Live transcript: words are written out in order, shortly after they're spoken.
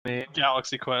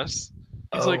Galaxy Quest.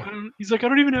 He's Oh. like, I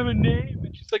don't even have a name.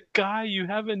 And she's like, Guy, you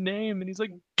have a name. And he's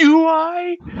like, do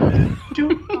I?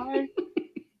 Do I?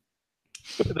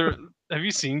 There, have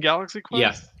you seen Galaxy Yeah.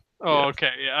 Quest? Oh, Yeah.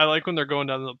 okay. Yeah, I like when they're going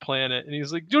down to the planet, and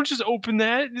he's like, "Don't just open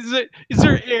that. Is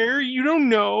there air? You don't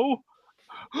know."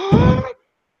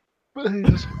 But he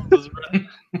just holds his breath.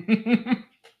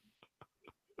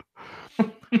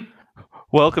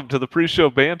 Welcome to the pre-show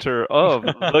banter of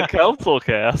the Council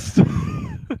Cast.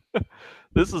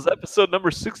 This is episode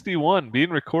number 61, being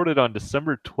recorded on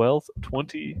December 12th,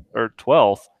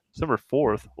 December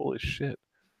 4th. Holy shit.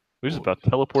 We just about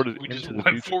teleported We into just the went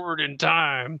future. forward in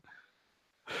time.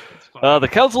 It's fine. The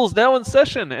council is now in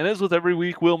session, and as with every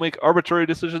week, we'll make arbitrary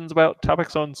decisions about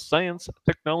topics on science,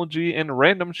 technology, and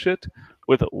random shit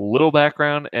with little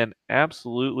background and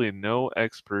absolutely no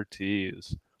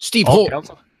expertise. Steve All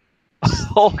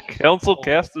Holt. council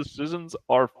cast decisions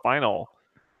are final,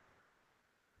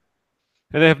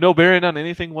 and they have no bearing on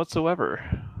anything whatsoever.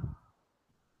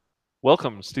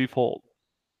 Welcome, Steve Holt.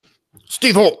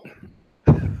 Steve Holt.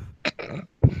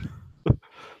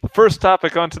 The first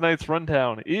topic on tonight's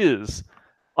rundown is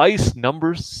ice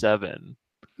number 7.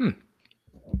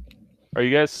 Are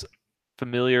you guys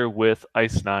familiar with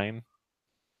Ice 9?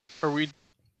 Are we?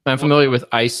 I'm familiar with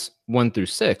Ice 1 through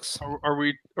 6. Are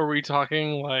we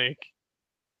talking like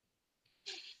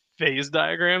phase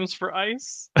diagrams for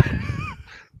ice?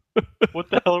 What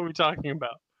the hell are we talking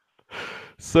about?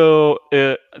 So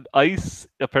ice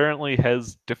apparently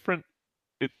has different.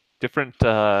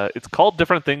 It's called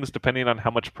different things depending on how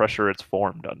much pressure it's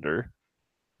formed under.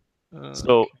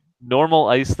 So normal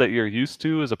ice that you're used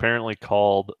to is apparently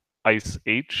called Ice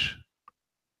H,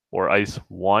 or Ice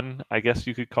 1, I guess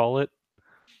you could call it.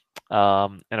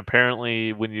 And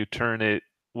apparently, when you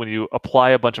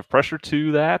apply a bunch of pressure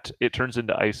to that, it turns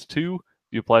into Ice 2.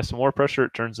 You apply some more pressure,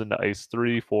 it turns into Ice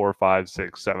 3, 4, 5,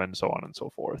 6, 7, so on and so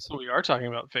forth. So we are talking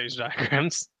about phase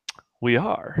diagrams. We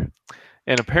are.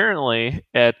 And apparently,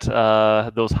 at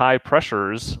those high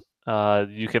pressures,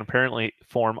 you can apparently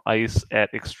form ice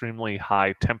at extremely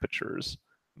high temperatures.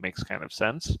 Makes kind of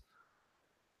sense.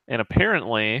 And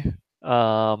apparently,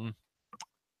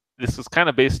 this is kind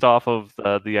of based off of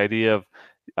the idea of,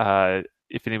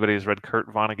 if anybody has read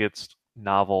Kurt Vonnegut's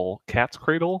novel Cat's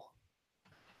Cradle.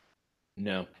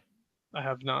 No. I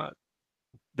have not.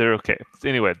 They're okay.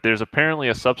 Anyway, there's apparently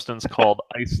a substance called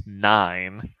Ice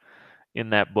 9 in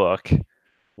that book,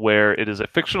 where it is a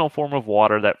fictional form of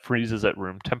water that freezes at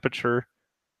room temperature,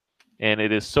 and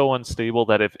it is so unstable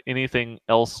that if anything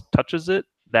else touches it,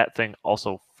 that thing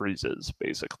also freezes,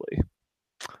 basically.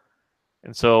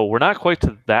 And so we're not quite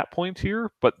to that point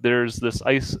here, but there's this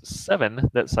Ice 7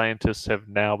 that scientists have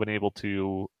now been able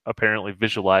to apparently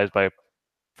visualize by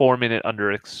forming it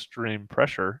under extreme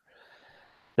pressure,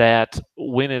 that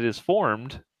when it is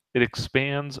formed, it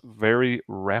expands very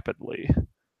rapidly.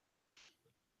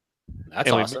 That's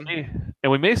and awesome.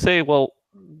 We may say, well,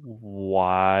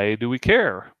 why do we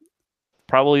care?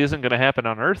 Probably isn't going to happen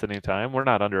on Earth anytime. We're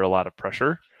not under a lot of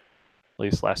pressure. At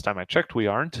least last time I checked, we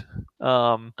aren't.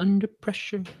 Under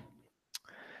pressure.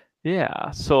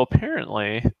 Yeah, so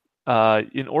apparently,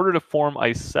 in order to form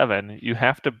Ice 7, you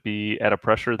have to be at a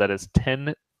pressure that is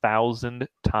 10,000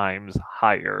 times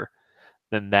higher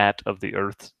than that of the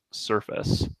Earth's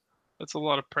surface. That's a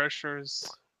lot of pressures.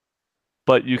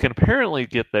 But you can apparently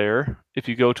get there if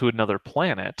you go to another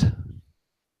planet.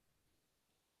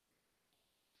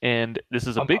 And this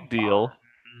is a big deal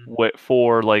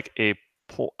for like a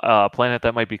planet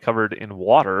that might be covered in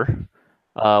water,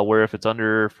 where if it's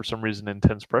under, for some reason,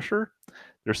 intense pressure,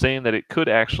 they're saying that it could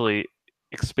actually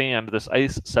expand. This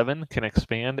Ice 7 can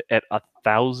expand at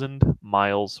 1,000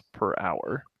 miles per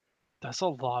hour. That's a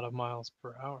lot of miles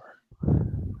per hour.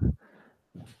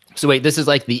 So wait, this is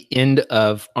like the end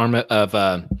of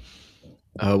what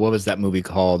was that movie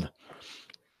called?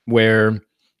 Where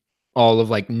all of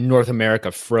like North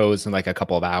America froze in like a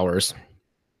couple of hours.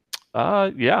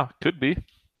 Yeah, could be. It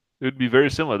would be very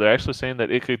similar. They're actually saying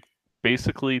that it could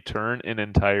basically turn an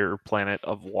entire planet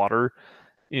of water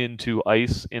into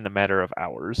ice in a matter of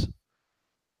hours.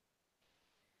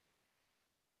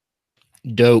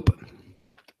 Dope.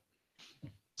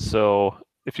 So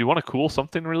if you want to cool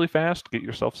something really fast, get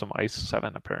yourself some Ice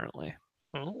 7, apparently.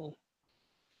 Oh.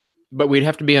 But we'd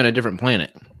have to be on a different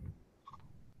planet.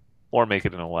 Or make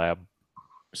it in a lab.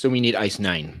 So we need Ice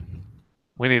 9.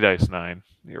 We need Ice 9.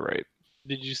 You're right.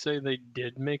 Did you say they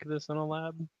did make this in a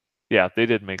lab? Yeah, they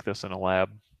did make this in a lab.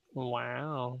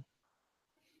 Wow.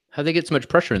 How'd they get so much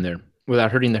pressure in there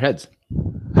without hurting their heads?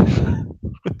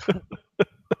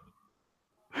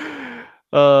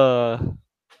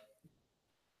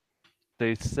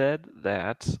 They said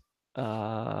that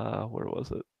Where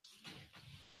was it?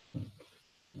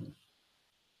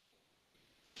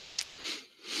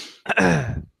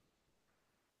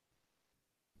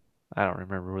 I don't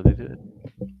remember where they did it.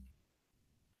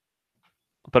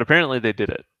 But apparently they did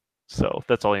it. So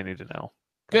that's all you need to know.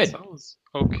 That Good. sounds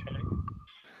okay.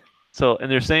 So,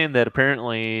 and they're saying that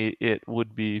apparently it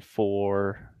would be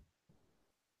for,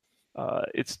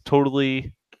 it's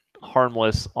totally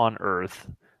harmless on Earth,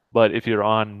 but if you're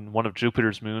on one of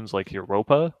Jupiter's moons like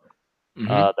Europa, Mhm.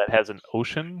 that has an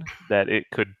ocean, that it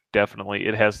could definitely,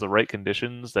 it has the right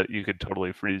conditions that you could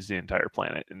totally freeze the entire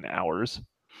planet in hours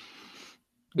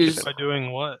Is- By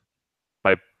doing what?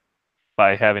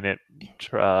 by having it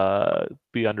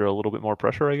be under a little bit more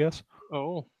pressure, I guess.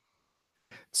 Oh,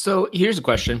 So here's a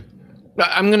question.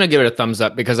 I'm gonna give it a thumbs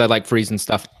up because I like freezing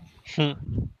stuff. Hmm.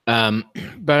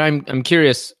 But I'm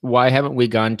curious, why haven't we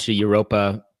gone to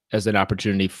Europa as an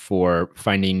opportunity for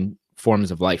finding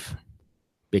forms of life?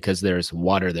 Because there's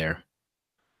water there.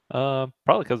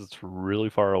 Probably because it's really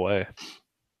far away.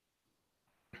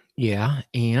 Yeah,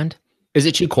 and is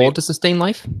it too cold to sustain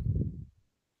life?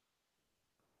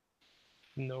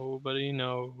 nobody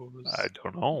knows. I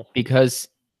don't know. Because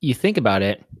you think about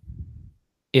it,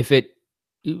 if it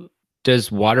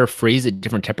does water freeze at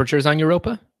different temperatures on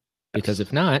Europa? Because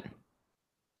if not,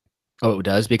 oh, it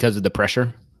does because of the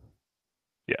pressure.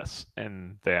 Yes,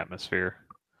 and the atmosphere.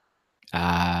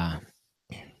 So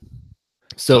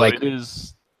So like it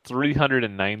is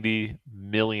 390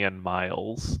 million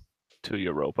miles to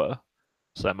Europa.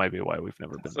 So that might be why we've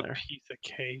never That's been a there. piece of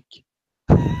cake.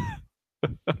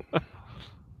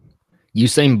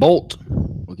 Usain Bolt,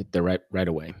 we'll get there right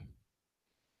away.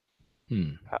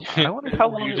 I wonder how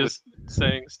Were long you it would- just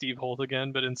saying Steve Holt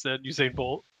again, but instead you say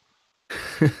Bolt.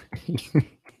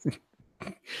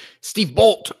 Steve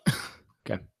Bolt.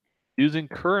 using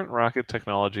current rocket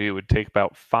technology, it would take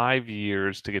about 5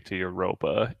 years to get to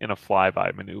Europa in a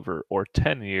flyby maneuver, or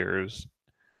 10 years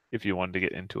if you wanted to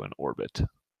get into an orbit.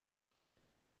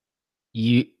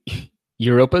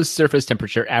 Europa's surface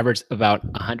temperature averaged about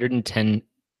 110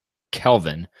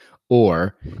 Kelvin,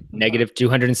 or negative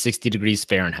 260 degrees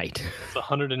Fahrenheit. It's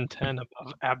 110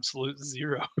 above absolute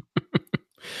zero.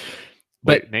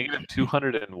 But Wait, negative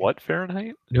 200 and what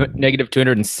Fahrenheit? negative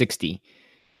 260.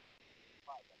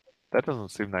 That doesn't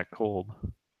seem that cold.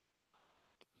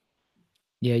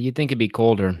 Yeah, you'd think it'd be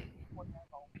colder.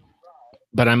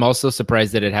 But I'm also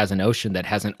surprised that it has an ocean that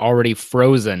hasn't already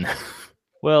frozen.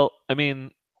 Well, I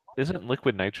mean, isn't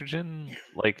liquid nitrogen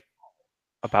like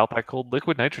about that cold?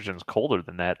 Liquid nitrogen's colder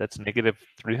than that. That's negative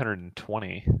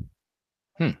 320.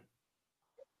 Hmm.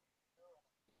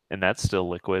 And that's still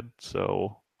liquid,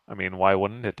 so I mean, why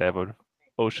wouldn't it have an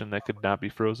ocean that could not be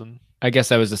frozen? I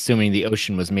guess I was assuming the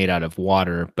ocean was made out of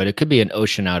water, but it could be an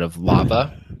ocean out of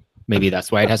lava. Maybe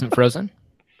that's why it hasn't frozen.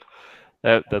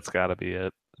 That's got to be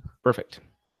it. Perfect.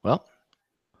 Well,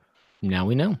 now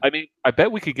we know. I mean, I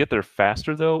bet we could get there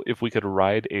faster though if we could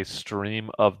ride a stream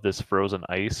of this frozen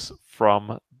ice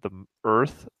from the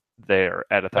Earth there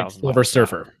at 1,000 Like Silver miles an hour.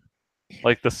 Surfer.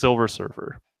 Like the Silver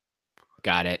Surfer.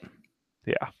 Got it.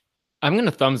 Yeah. I'm going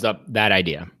to thumbs up that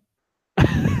idea.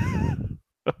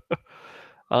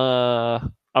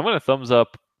 I'm gonna thumbs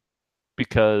up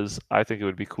because I think it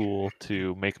would be cool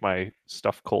to make my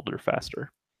stuff colder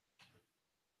faster.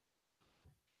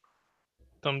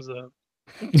 Thumbs up.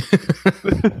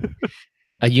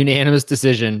 A unanimous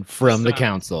decision from the Sounds-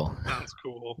 council. Sounds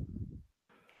cool.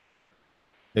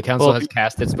 The council Well, has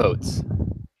cast its votes.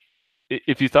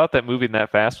 If you thought that moving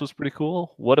that fast was pretty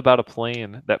cool, what about a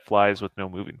plane that flies with no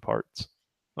moving parts?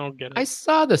 I don't get it. I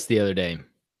saw this the other day.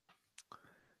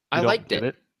 I You don't liked get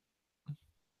it.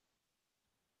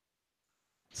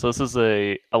 So this is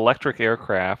a electric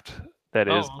aircraft that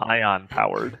is Oh. ion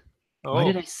powered. Why Oh,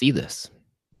 did I see this?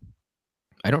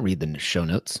 I don't read the show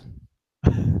notes.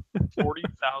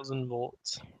 40,000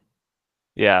 volts.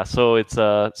 Yeah, so it's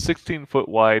a 16-foot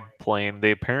wide plane.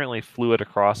 They apparently flew it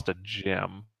across a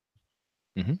gym.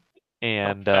 Mhm.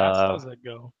 And How fast does that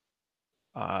go?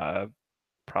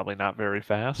 probably not very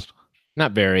fast.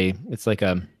 Not very. It's like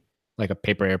a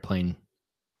paper airplane,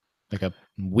 like a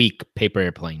weak paper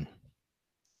airplane.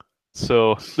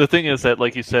 So the thing is that,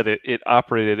 like you said,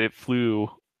 it flew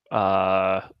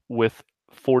with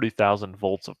 40,000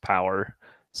 volts of power.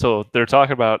 So they're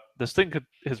talking about this thing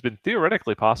has been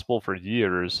theoretically possible for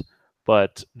years,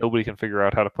 but nobody can figure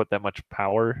out how to put that much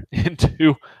power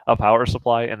into a power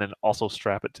supply and then also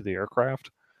strap it to the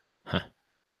aircraft.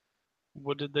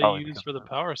 What did they Probably use for the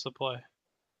power supply?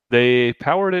 They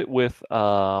powered it with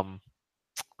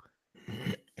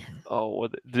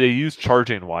they used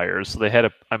charging wires. So they had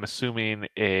I'm assuming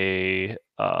a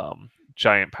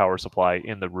giant power supply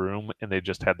in the room, and they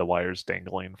just had the wires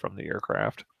dangling from the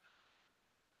aircraft.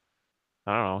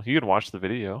 I don't know. You can watch the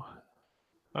video.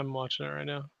 I'm watching it right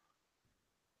now.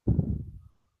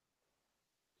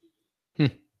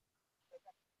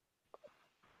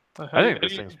 I think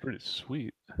this thing's pretty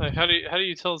sweet. Like, how do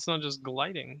you tell it's not just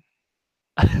gliding?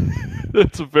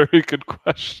 That's a very good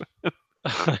question.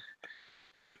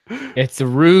 It's a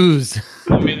ruse.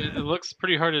 I mean, it looks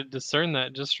pretty hard to discern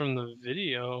that just from the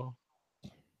video.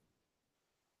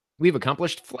 We've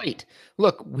accomplished flight.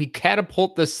 Look, we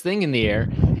catapult this thing in the air,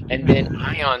 and then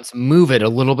ions move it a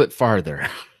little bit farther.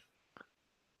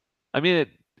 I mean,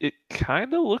 it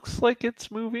kind of looks like it's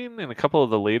moving in a couple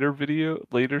of the later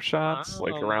shots,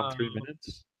 like around 3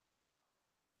 minutes.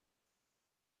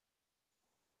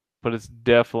 But it's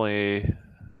definitely,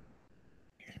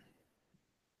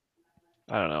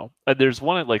 I don't know. There's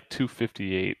one at like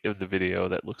 2:58 in the video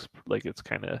that looks like it's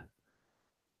kind of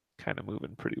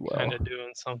moving pretty well. Kind of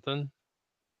doing something.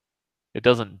 It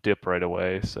doesn't dip right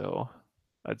away, so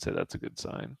I'd say that's a good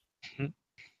sign.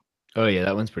 Oh yeah,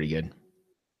 that one's pretty good.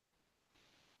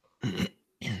 I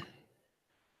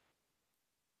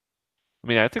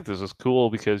mean, I think this is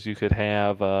cool because you could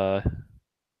have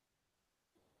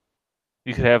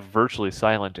virtually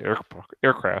silent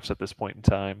aircrafts at this point in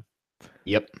time.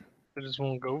 Yep. It just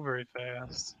won't go very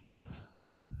fast. I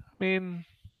mean,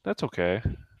 that's okay.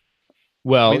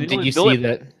 Well, I mean, did you see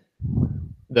that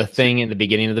the thing in the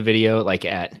beginning of the video, like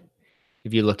if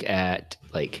you look at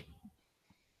like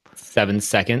 7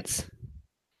 seconds?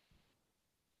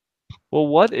 Well,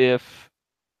 what if?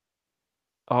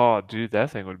 Oh, dude,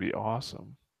 that thing would be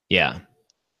awesome. Yeah.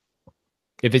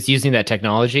 If it's using that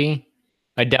technology,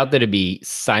 I doubt that it'd be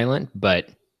silent, but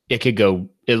it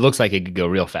looks like it could go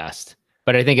real fast.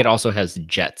 But I think it also has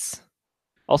jets.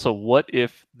 Also, what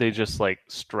if they just like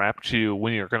strapped you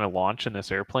when you're going to launch in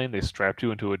this airplane? They strapped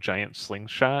you into a giant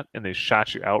slingshot and they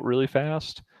shot you out really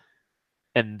fast,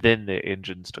 and then the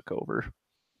engines took over.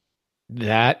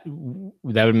 That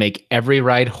would make every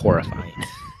ride horrifying.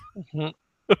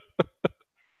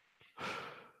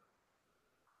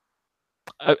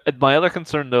 My other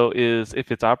concern, though, is if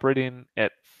it's operating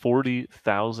at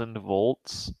 40,000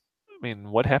 volts. I mean,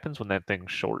 what happens when that thing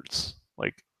shorts?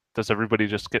 Like, does everybody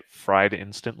just get fried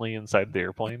instantly inside the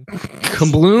airplane?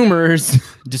 Kabloomers.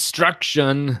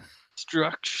 Destruction.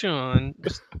 Destruction.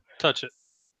 Just touch it.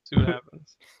 See what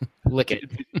happens. Lick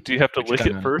it. Do you have to lick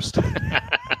it first?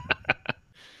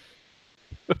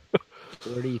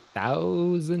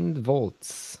 40,000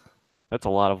 volts. That's a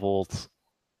lot of volts.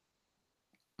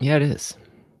 Yeah, it is.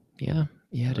 Yeah,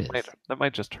 it is. That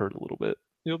might just hurt a little bit.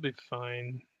 You'll be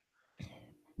fine.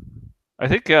 I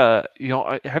think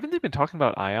haven't they been talking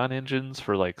about ion engines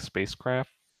for like spacecraft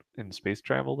and space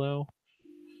travel though?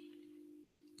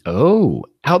 Oh,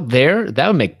 out there, that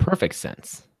would make perfect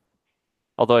sense.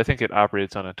 Although I think it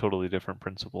operates on a totally different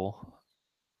principle.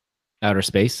 Outer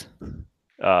space?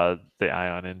 The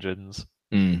ion engines.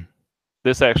 Mm.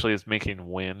 This actually is making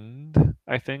wind,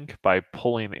 I think, by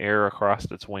pulling air across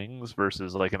its wings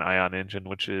versus like an ion engine,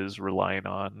 which is relying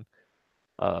on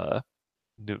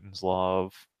Newton's law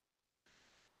of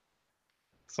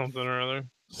something or other.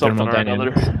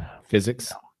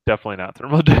 Physics? No, definitely not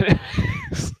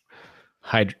thermodynamics.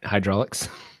 Hydraulics?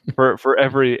 For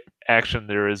every action,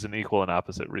 there is an equal and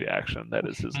opposite reaction. That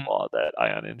is his law that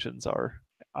ion engines are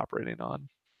operating on.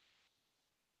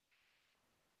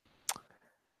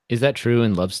 Is that true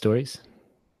in love stories?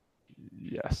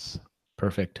 Yes.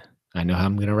 Perfect. I know how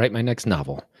I'm going to write my next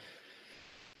novel.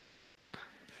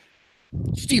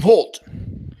 Steve Holt.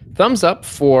 Thumbs up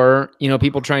for,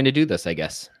 people trying to do this, I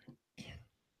guess.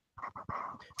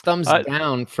 Thumbs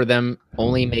down for them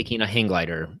only making a hang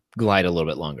glider glide a little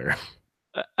bit longer.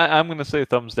 I'm going to say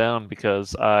thumbs down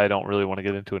because I don't really want to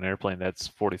get into an airplane that's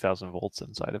 40,000 volts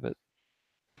inside of it.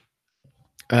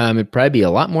 It'd probably be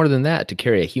a lot more than that to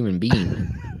carry a human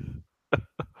being.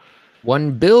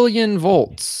 1 billion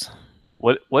volts.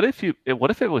 What if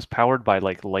it was powered by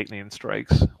like lightning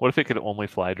strikes? What if it could only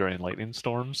fly during lightning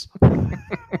storms?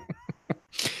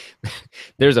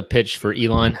 There's a pitch for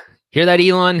Elon. Hear that,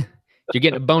 Elon? You're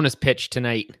getting a bonus pitch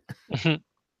tonight.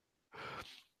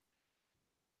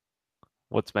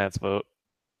 What's Matt's vote?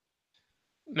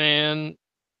 Man,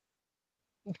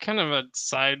 kind of a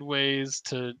sideways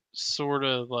to sort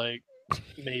of like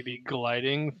maybe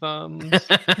gliding thumbs.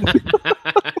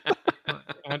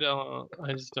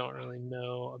 I just don't really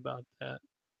know about that.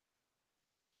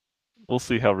 We'll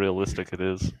see how realistic it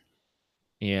is.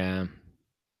 Yeah.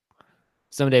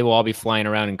 Someday we'll all be flying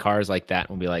around in cars like that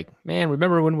and we'll be like, man,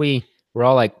 remember when we were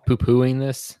all like poo-pooing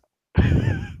this?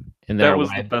 And And then That was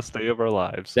the best day of our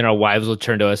lives. then our wives will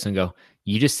turn to us and go,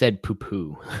 "You just said poo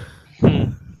poo."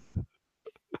 And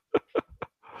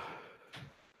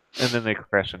then they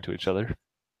crash into each other.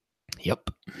 Yep.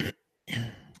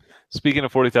 Speaking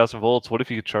of 40,000 volts, what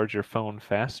if you could charge your phone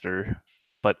faster,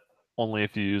 but only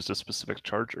if you used a specific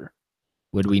charger?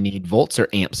 Would we need volts or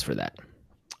amps for that?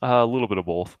 A little bit of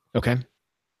both. Okay.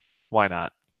 Why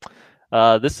not?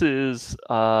 This is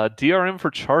DRM for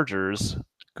chargers.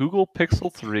 Google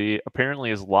Pixel 3 apparently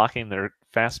is locking their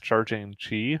fast charging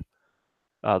Qi,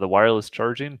 the wireless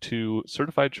charging, to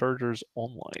certified chargers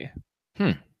only.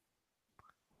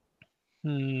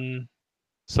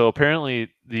 So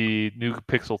apparently the new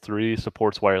Pixel 3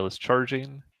 supports wireless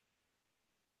charging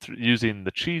using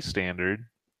the Qi standard,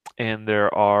 and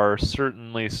there are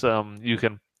certainly some you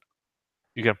can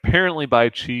apparently buy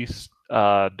Qi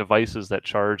devices that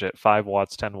charge at 5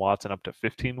 watts, 10 watts, and up to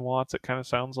 15 watts. It kind of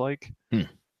sounds like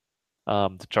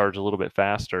to charge a little bit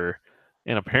faster,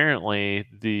 and apparently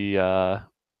the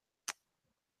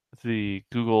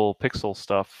Google Pixel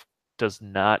stuff does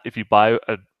not. If you buy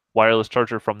a wireless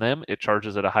charger from them, it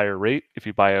charges at a higher rate. If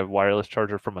you buy a wireless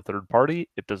charger from a third party,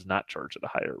 it does not charge at a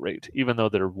higher rate, even though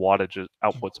their wattage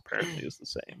outputs apparently is the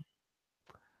same.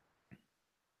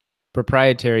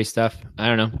 Proprietary stuff. I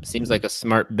don't know. Seems like a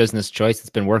smart business choice. It's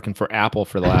been working for Apple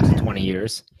for the last 20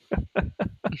 years.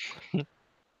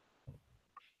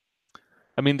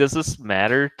 I mean, does this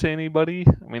matter to anybody?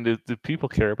 I mean, do people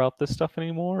care about this stuff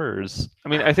anymore? Or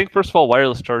I think, first of all,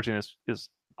 wireless charging is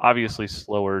obviously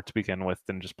slower to begin with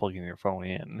than just plugging your phone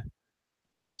in.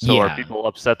 So Yeah. Are people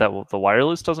upset that the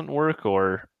wireless doesn't work,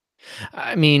 or?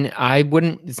 I mean,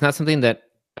 it's not something that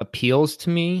appeals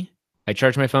to me. I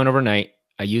charge my phone overnight.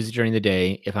 I use it during the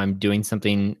day. If I'm doing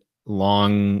something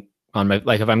long on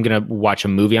if I'm going to watch a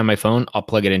movie on my phone, I'll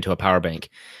plug it into a power bank,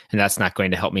 and that's not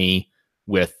going to help me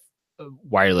with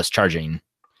wireless charging.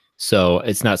 So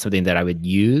it's not something that I would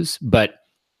use. But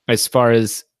as far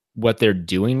as what they're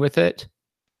doing with it,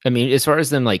 I mean, as far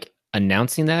as them like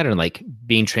announcing that and like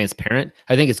being transparent,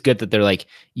 I think it's good that they're like,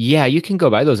 yeah, you can go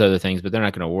buy those other things, but they're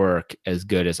not going to work as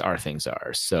good as our things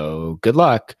are. So good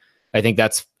luck. I think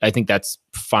that's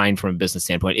fine from a business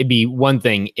standpoint. It'd be one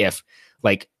thing if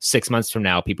like 6 months from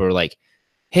now, people are like,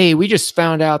 hey, we just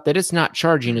found out that it's not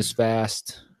charging as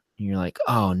fast. And you're like,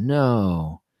 oh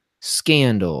no,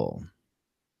 scandal.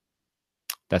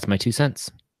 That's my 2 cents.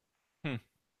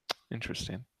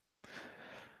 Interesting.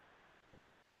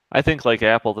 I think, like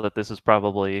Apple, that this is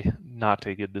probably not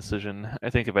a good decision. I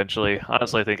think honestly,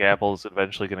 I think Apple is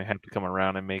eventually going to have to come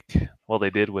around and make, well, they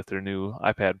did with their new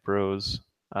iPad Pros,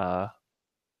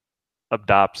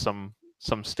 adopt some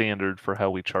standard for how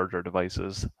we charge our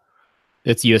devices.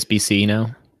 It's USB-C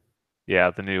now?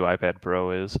 Yeah, the new iPad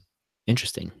Pro is.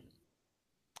 Interesting.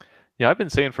 Yeah, I've been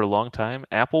saying for a long time,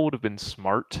 Apple would have been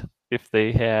smart if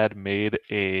they had made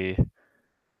a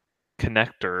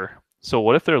connector. So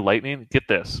what if they're Lightning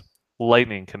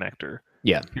connector?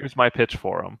 Yeah. Here's my pitch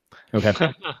for them. Okay.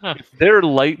 If their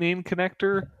Lightning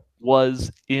connector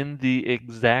was in the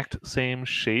exact same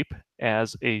shape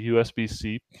as a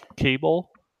USB-C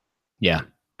cable, Yeah,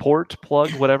 port,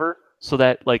 plug, whatever, so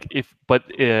that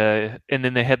and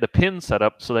then they had the pin set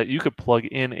up so that you could plug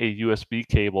in a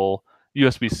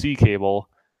USB-C cable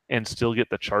and still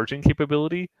get the charging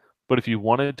capability. But if you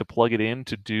wanted to plug it in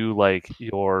to do like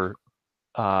your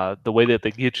the way that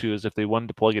they get you is if they wanted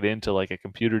to plug it into like a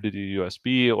computer to do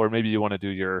USB, or maybe you want to do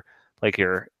your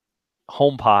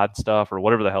HomePod stuff or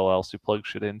whatever the hell else you plug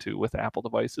shit into with Apple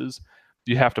devices,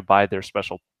 you have to buy their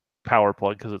special power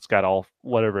plug because it's got all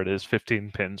whatever it is,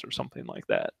 15 pins or something like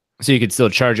that. so you could still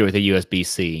charge it with a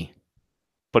USB-C.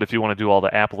 But if you want to do all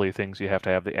the Apple-y things, you have to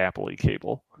have the Apple-y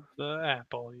cable. The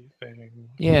Apple thing.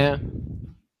 Yeah.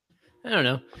 I don't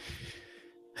know.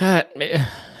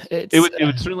 It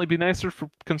would certainly be nicer for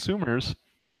consumers.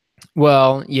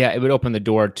 Well, yeah, it would open the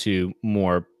door to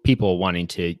more people wanting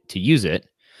to use it.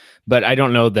 But I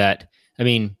don't know that. I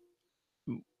mean,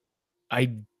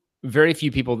 very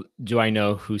few people do I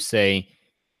know who say,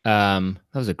 that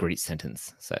was a great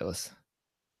sentence, Silas.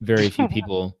 Very few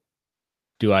people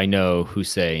do I know who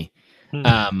say,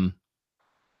 I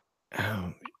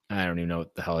don't even know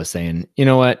what the hell I was saying. You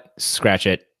know what? Scratch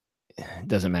it. It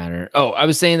doesn't matter. Oh, I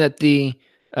was saying that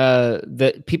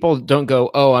that people don't go,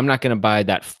 oh, I'm not going to buy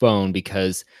that phone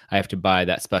because I have to buy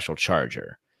that special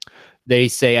charger. They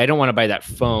say, I don't want to buy that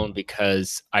phone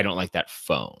because I don't like that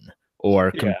phone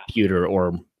or computer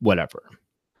or whatever.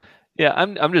 Yeah,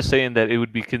 I'm just saying that it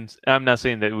would be. I'm not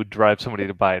saying that it would drive somebody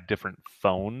to buy a different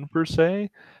phone per se,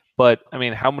 but I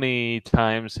mean, how many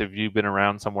times have you been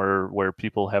around somewhere where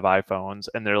people have iPhones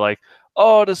and they're like,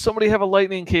 "Oh, does somebody have a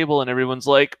Lightning cable?" And everyone's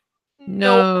like,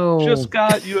 No. just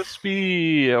got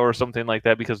USB or something like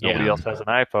that because nobody Yeah. else has an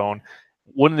iPhone.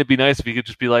 Wouldn't it be nice if you could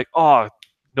just be like, oh,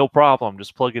 no problem,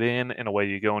 just plug it in and away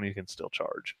you go, and you can still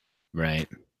charge. Right.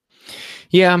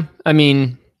 Yeah. I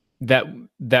mean,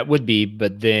 that would be,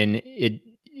 but then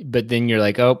you're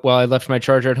like, oh, well, I left my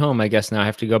charger at home. I guess now I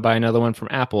have to go buy another one from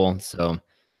Apple. So,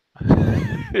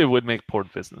 It would make poor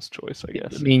business choice, I I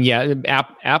guess. mean, yeah,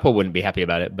 Apple wouldn't be happy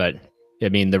about it, but I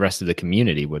mean, the rest of the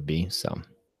community would be. So,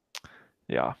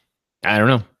 Yeah. I don't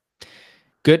know.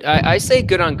 Good. I say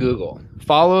good on Google.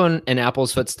 Follow in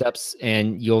Apple's footsteps,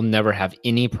 and you'll never have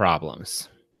any problems.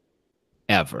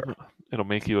 Ever. It'll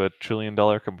make you $1 trillion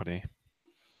company.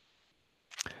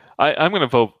 I'm going to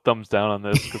vote thumbs down on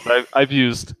this because I've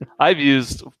used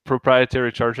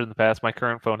proprietary charger in the past. My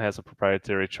current phone has a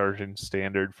proprietary charging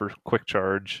standard for quick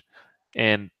charge,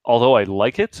 and although I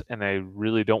like it and I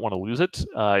really don't want to lose it,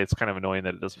 it's kind of annoying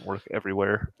that it doesn't work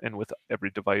everywhere and with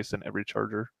every device and every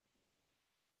charger.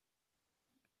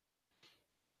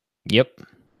 Yep.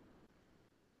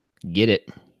 Get it.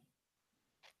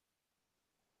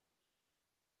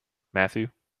 Matthew,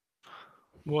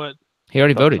 What? He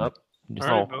already thumbs voted. up?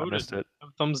 Already I voted. missed it.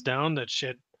 Thumbs down. That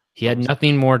shit. He had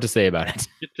nothing more to say about it.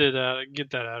 Get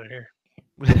that out of here.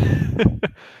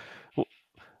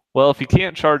 Well, if you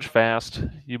can't charge fast,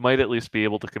 you might at least be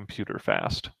able to computer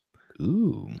fast.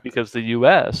 Ooh. Because the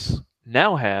US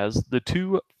now has the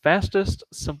 2 fastest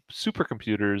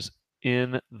supercomputers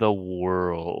in the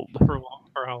world. For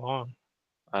how long?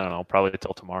 I don't know, probably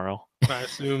till tomorrow. I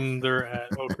assume they're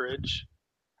at Oak Ridge.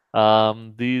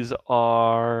 These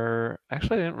are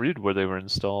actually I didn't read where they were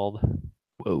installed.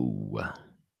 Whoa.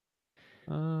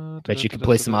 Bet you could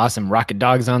play some awesome Rocket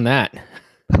Dogs on that.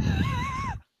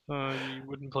 You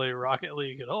wouldn't play Rocket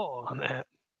League at all on that.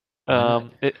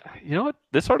 You know what?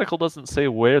 This article doesn't say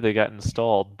where they got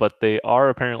installed, but they are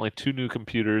apparently 2 new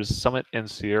computers, Summit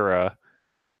and Sierra,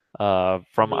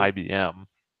 from IBM.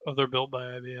 Oh, they're built by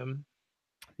IBM.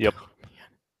 Yep.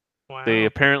 Wow. They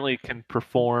apparently can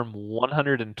perform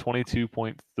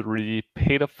 122.3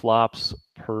 petaflops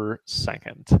per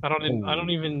second. I don't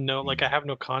even know. Like, I have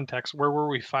no context. Where were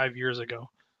we 5 years ago?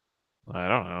 I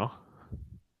don't know.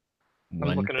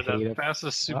 I'm looking at the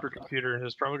fastest supercomputer, and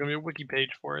there's probably gonna be a wiki page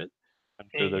for it. I'm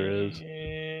sure there is.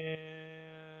 And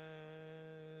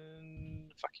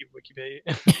fuck you, wiki page.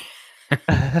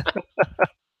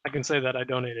 I can say that I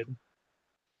donated.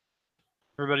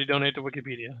 Everybody donate to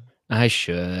Wikipedia. I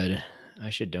should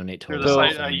donate to They're the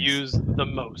site I use the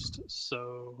most.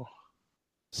 So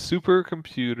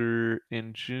supercomputer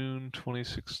in June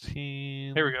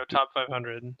 2016. Here we go. Top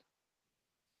 500.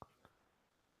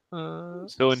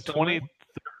 So in 2013,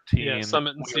 yeah,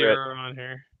 Summit and Sierra are on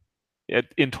here.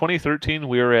 In 2013,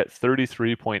 we were at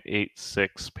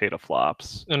 33.86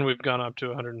 petaflops. And we've gone up to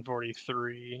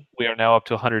 143. We are now up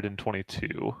to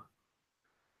 122.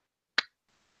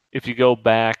 If you go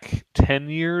back 10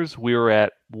 years, we were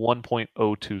at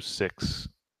 1.026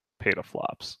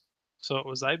 petaflops. So it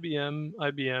was IBM,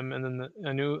 and then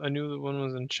I knew the one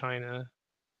was in China.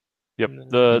 Yep.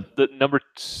 The number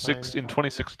 6 in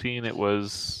 2016, it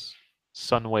was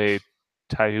Sunway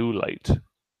Taiulite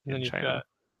in China. Got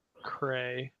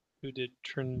Cray, who did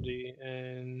Trinity,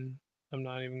 and I'm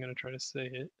not even going to try to say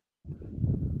it.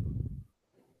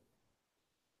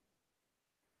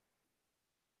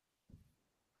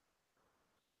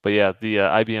 But yeah, the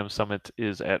IBM Summit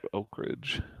is at Oak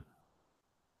Ridge.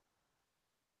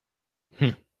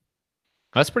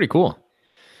 That's pretty cool.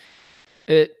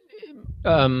 It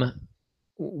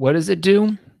what does it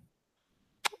do?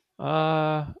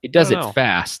 It does it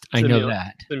fast. I know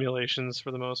that. Simulations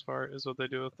for the most part is what they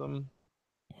do with them.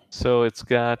 So it's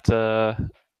got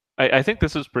I think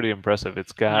this is pretty impressive.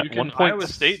 It's got Iowa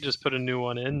State just put a new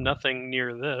one in, nothing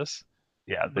near this.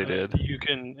 Yeah, they did. You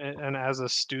can, and as a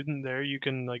student there, you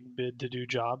can like bid to do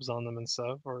jobs on them and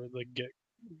stuff, or like get.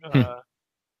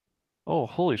 Oh,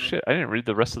 holy shit! I didn't read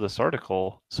the rest of this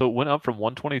article. So it went up from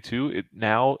 122. It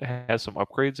now has some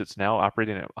upgrades. It's now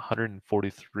operating at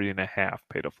 143.5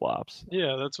 petaflops.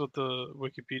 Yeah, that's what the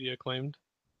Wikipedia claimed.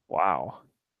 Wow.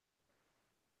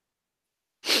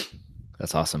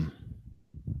 That's awesome.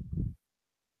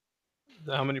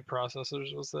 How many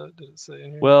processors was that? Did it say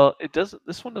in here? Well, it does.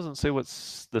 This one doesn't say what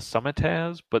the Summit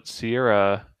has, but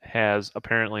Sierra has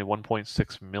apparently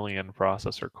 1.6 million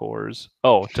processor cores.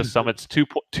 Oh, to Summit's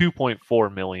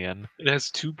 2.4 million. It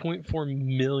has 2.4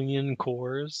 million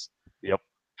cores. Yep.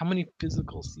 How many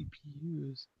physical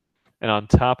CPUs? And on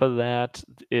top of that,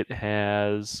 it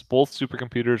has both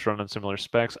supercomputers run on similar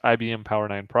specs, IBM Power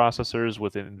 9 processors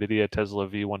with NVIDIA Tesla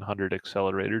V100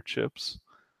 accelerator chips.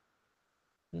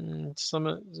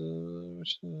 Summit.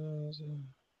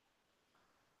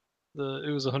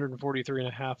 It was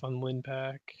 143.5 on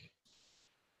Linpack.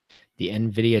 The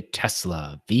NVIDIA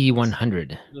Tesla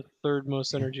V100. The third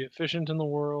most energy efficient in the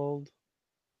world.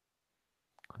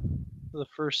 The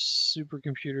first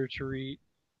supercomputer to reach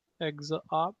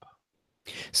exaop.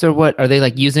 So what are they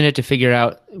like using it to figure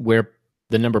out where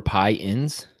the number pi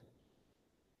ends?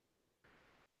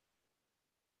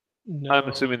 No. I'm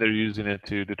assuming they're using it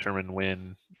to determine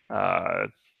when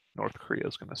North Korea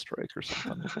is going to strike or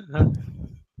something.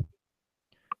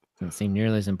 Doesn't seem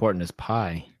nearly as important as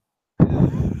pi.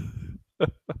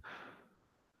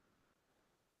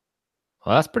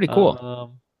 Well, that's pretty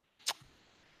cool.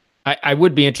 I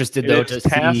would be interested though to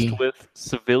tasked see with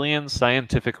civilian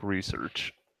scientific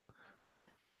research.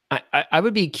 I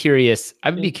would be curious. I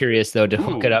would be curious though to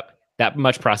hook it up that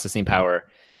much processing power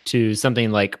to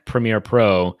something like Premiere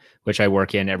Pro, which I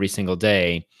work in every single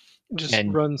day. Just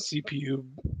run CPU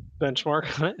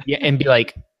benchmark on it. Yeah, and be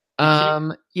like,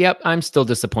 yep, I'm still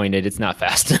disappointed. It's not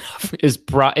fast enough. Is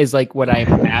like what I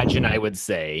imagine I would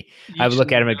say. I would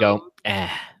look at him and go,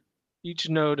 Each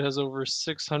node has over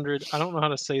 600. I don't know how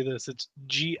to say this. It's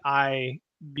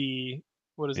GIB.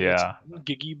 What is it? Yeah.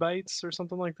 Gigabytes or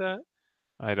something like that.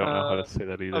 I don't know how to say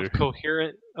that either.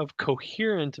 Of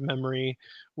coherent memory,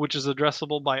 which is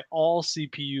addressable by all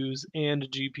CPUs and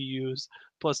GPUs,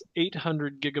 plus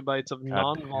 800 gigabytes of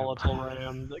non-volatile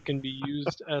RAM that can be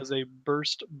used as a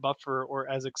burst buffer or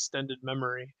as extended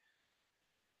memory.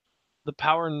 The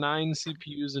Power 9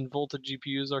 CPUs and Volta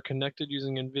GPUs are connected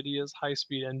using NVIDIA's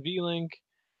high-speed NVLink.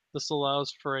 This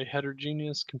allows for a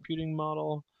heterogeneous computing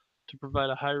model. To provide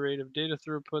a high rate of data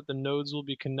throughput, the nodes will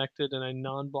be connected in a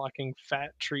non-blocking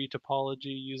fat tree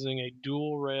topology using a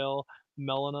dual-rail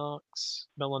Mellanox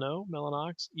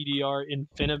EDR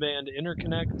InfiniBand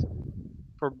interconnect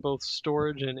for both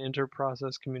storage and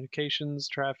inter-process communications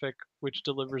traffic, which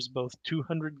delivers both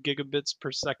 200 gigabits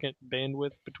per second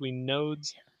bandwidth between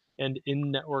nodes and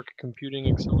in-network computing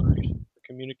acceleration for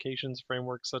communications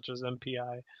frameworks such as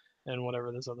MPI and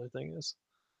whatever this other thing is.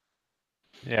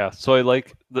 Yeah, so I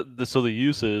like so the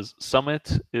uses.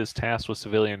 Summit is tasked with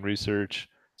civilian research.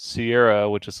 Sierra,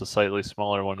 which is a slightly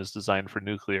smaller one, is designed for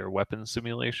nuclear weapons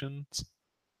simulations.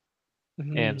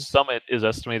 And Summit is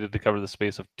estimated to cover the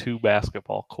space of 2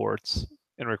 basketball courts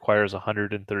and requires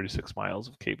 136 miles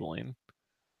of cabling.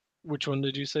 Which one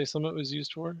did you say Summit was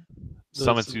used for?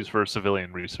 Summit's used for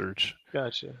civilian research.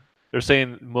 Gotcha. They're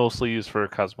saying mostly used for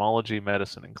cosmology,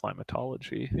 medicine, and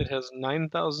climatology. It has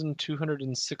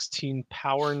 9,216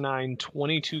 Power 9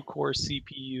 22-core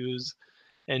CPUs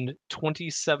and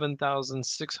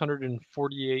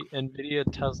 27,648 NVIDIA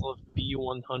Tesla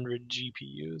V100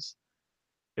 GPUs.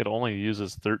 It only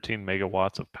uses 13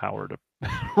 megawatts of power to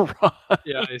run.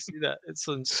 Yeah, I see that. It's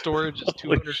in storage is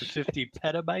 250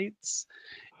 petabytes,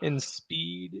 and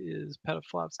speed is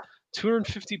petaflops.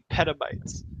 250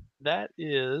 petabytes. That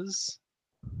is,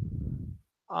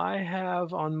 I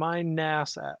have on my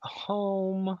NAS at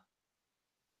home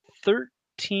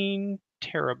 13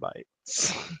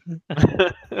 terabytes.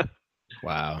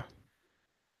 Wow.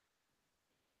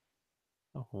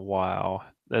 Wow.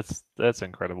 That's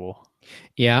incredible.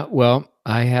 Yeah, well,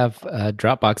 I have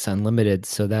Dropbox Unlimited,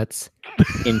 so that's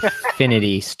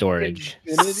infinity storage.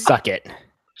 Suck it.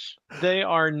 They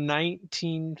are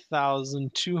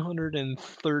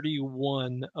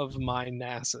 19,231 of my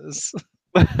NASs.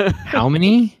 How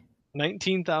many?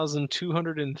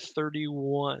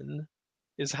 19,231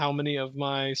 is how many of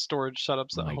my storage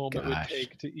setups at home it would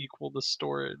take to equal the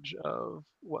storage of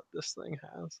what this thing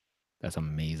has. That's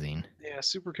amazing. Yeah,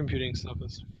 supercomputing stuff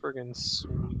is friggin'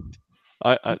 sweet.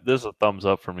 This is a thumbs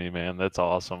up for me, man. That's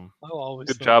awesome.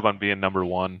 Good job on being number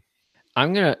one.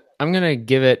 I'm gonna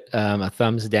give it a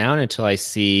thumbs down until I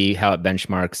see how it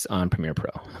benchmarks on Premiere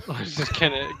Pro.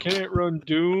 Can it run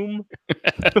Doom?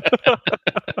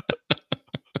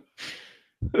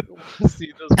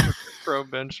 See those Pro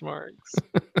benchmarks.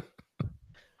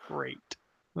 Great.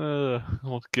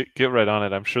 Well, get right on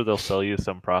it. I'm sure they'll sell you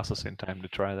some processing time to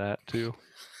try that too.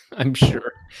 I'm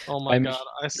sure. Oh my god,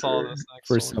 I saw this next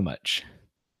for one. so much.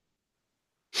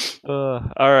 All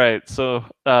right, so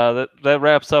that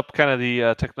wraps up kind of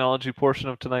the technology portion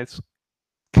of tonight's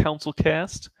Council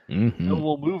Cast. Mm-hmm. And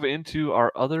we'll move into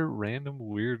our other random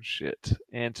weird shit.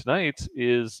 And tonight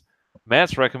is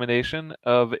Matt's recommendation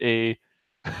of a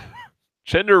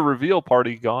gender reveal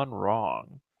party gone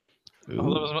wrong.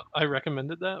 I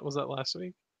recommended that. Was that last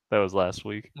week? That was last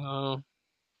week. Oh.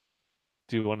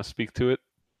 Do you want to speak to it?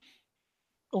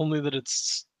 Only that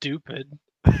it's stupid.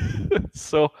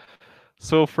 So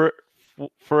for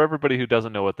everybody who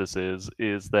doesn't know what this is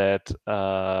that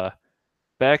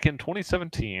back in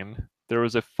 2017 there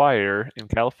was a fire in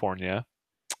California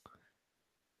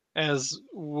as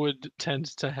would tend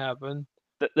to happen.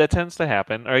 That tends to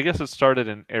happen. Or I guess it started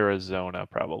in Arizona,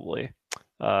 probably.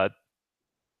 And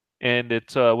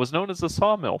it was known as the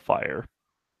Sawmill Fire.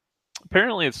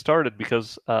 Apparently, it started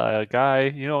because a guy,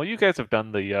 you guys have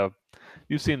done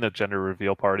you've seen the gender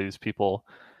reveal parties. People,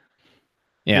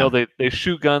 Yeah. they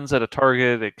shoot guns at a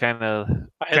target. It I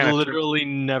had literally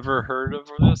never heard of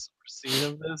this or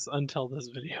seen of this until this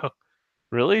video.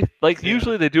 Really?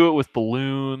 Usually they do it with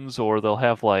balloons, or they'll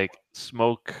have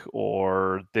smoke,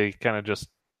 or they kind of just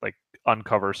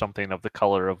uncover something of the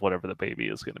color of whatever the baby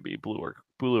is going to be, blue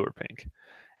or pink.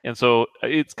 And so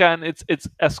it's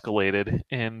escalated,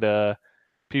 and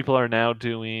people are now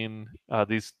doing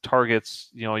these targets.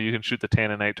 You can shoot the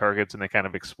tanninite targets, and they kind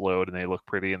of explode, and they look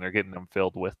pretty, and they're getting them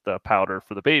filled with powder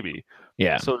for the baby.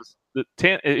 Yeah. So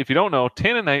if you don't know,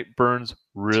 tanninite burns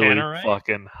really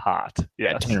fucking hot.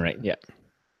 Yes. Yeah, tannerite. Yeah.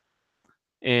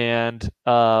 And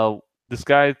this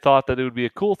guy thought that it would be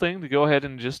a cool thing to go ahead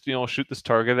and just shoot this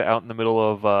target out in the middle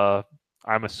of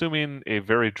I'm assuming a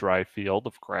very dry field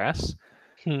of grass.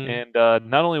 And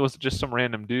not only was it just some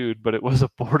random dude, but it was a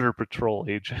Border Patrol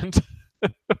agent,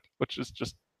 which is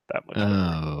just that much.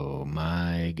 Oh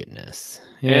my goodness!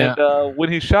 Yeah. And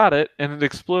when he shot it and it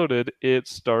exploded, it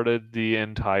started the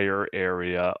entire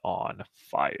area on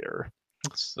fire.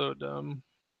 It's so dumb.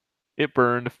 It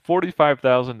burned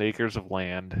 45,000 acres of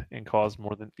land and caused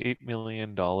more than $8 million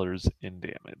in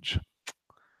damage.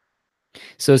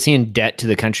 So is he in debt to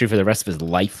the country for the rest of his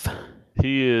life?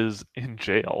 He is in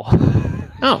jail.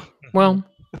 Oh, well,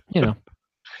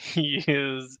 He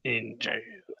is in jail.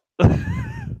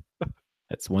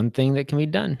 That's one thing that can be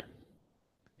done.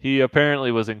 He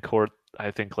apparently was in court,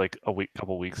 I think,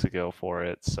 couple weeks ago for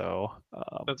it. So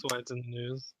that's why it's in the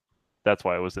news. That's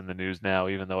why it was in the news now,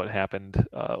 even though it happened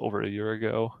over a year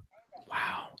ago.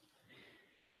 Wow.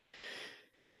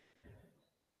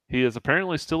 He is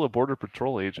apparently still a Border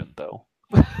Patrol agent, though.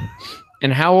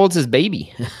 And how old's his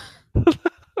baby?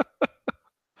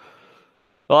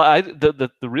 Well,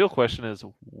 the real question is,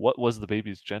 what was the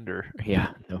baby's gender?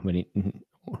 Yeah, nobody.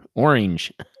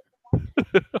 Orange.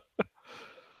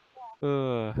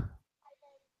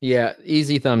 Yeah,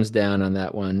 easy thumbs down on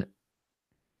that one.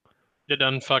 You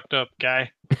done fucked up,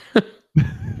 guy.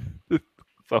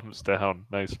 Thumbs down.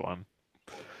 Nice one.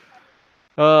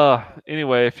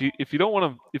 Anyway, if you don't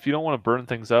want to burn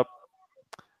things up,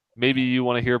 maybe you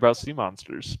want to hear about sea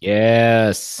monsters.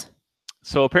 Yes.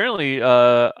 So apparently,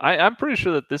 I'm pretty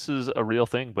sure that this is a real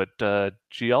thing, but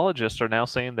geologists are now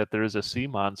saying that there is a sea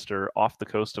monster off the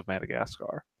coast of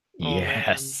Madagascar.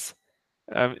 Yes.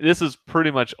 This is pretty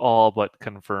much all but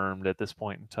confirmed at this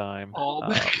point in time. All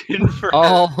but confirmed.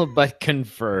 All but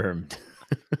confirmed.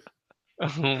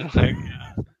 Oh my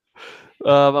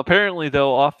god. Apparently,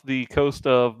 though, off the coast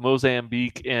of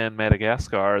Mozambique and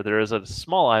Madagascar, there is a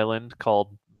small island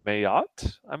called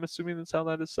Mayotte. I'm assuming that's how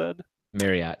that is said.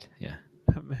 Marriott, yeah.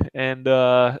 And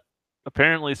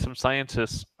apparently, some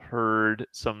scientists heard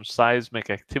some seismic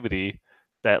activity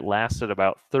that lasted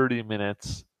about 30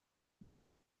 minutes.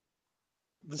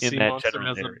 The sea monster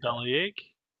has a bellyache?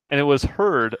 And it was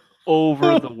heard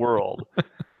over the world.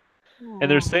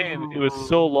 And they're saying it was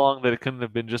so long that it couldn't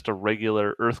have been just a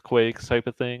regular earthquake type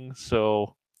of thing.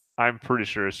 So I'm pretty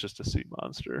sure it's just a sea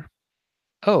monster.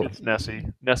 Oh. It's Nessie.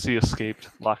 Nessie escaped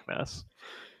Loch Ness.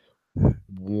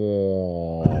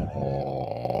 Whoa.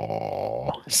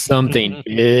 Something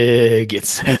big, it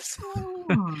says.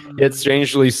 Yet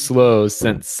strangely slow,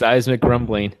 sent seismic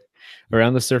rumbling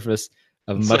around the surface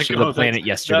of much of the planet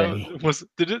yesterday.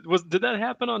 Did that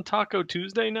happen on Taco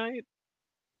Tuesday night?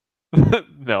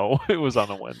 No, it was on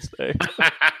a Wednesday.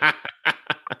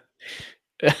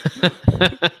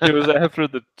 It was after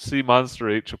the sea monster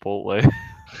ate Chipotle.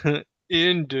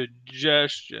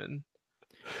 Indigestion.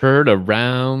 Heard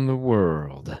around the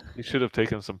world. You should have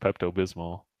taken some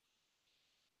Pepto-Bismol.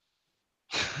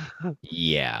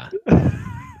 Yeah.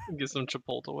 Get some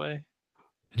Chipotle.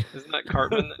 Isn't that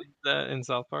Cartman that eats that in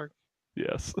South Park?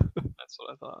 Yes. That's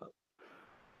what I thought.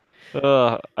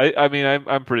 I mean,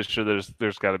 I'm pretty sure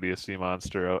there's got to be a sea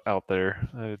monster out there.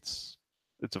 It's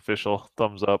official.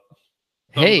 Thumbs up.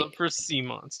 Thumbs up for sea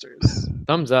monsters.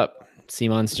 Thumbs up, sea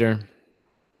monster.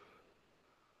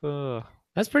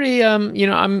 That's pretty.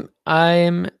 I'm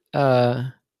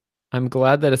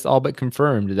glad that it's all but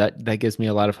confirmed. That gives me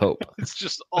a lot of hope. It's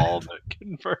just all but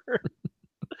confirmed.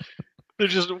 They're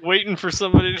just waiting for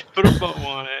somebody to put a bow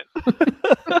on it.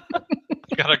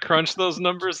 Gotta crunch those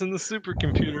numbers in the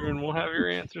supercomputer, and we'll have your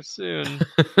answer soon.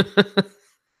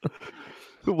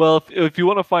 Well, if you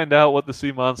want to find out what the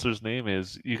sea monster's name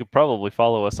is, you could probably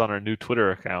follow us on our new Twitter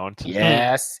account.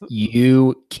 Yes,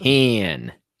 you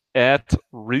can. at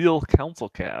Real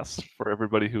Councilcast for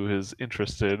everybody who is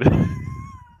interested.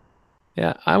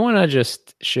 Yeah, I want to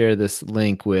just share this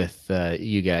link with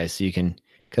you guys so you can,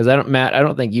 because Matt, I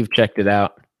don't think you've checked it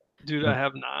out. Dude, I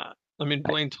have not. I mean,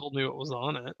 Blaine told me what was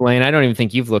on it. Blaine, I don't even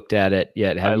think you've looked at it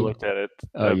yet, have you? I looked at it.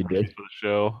 Oh, you did? For the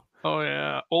show. Oh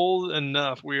yeah, old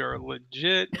enough. We are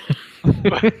legit.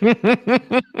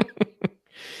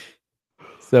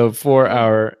 So for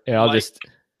our, I'll just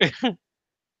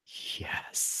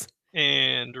yes,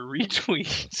 and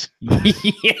retweet.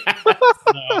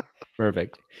 Yes.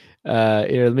 Perfect.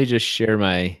 Here, let me just share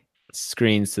my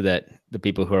screen so that the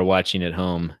people who are watching at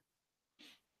home.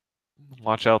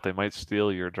 Watch out, they might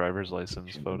steal your driver's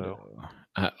license photo.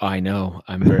 I know.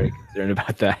 I'm very concerned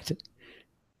about that.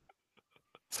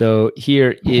 So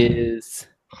here is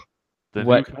the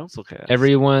what new council cast.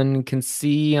 Everyone can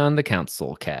see on the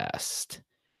council cast.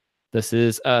 This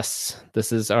is us.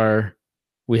 This is our.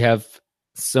 We have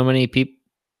so many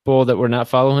people that we're not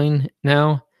following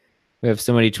now. We have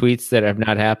so many tweets that have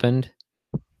not happened.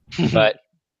 But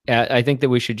I think that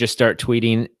we should just start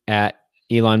tweeting at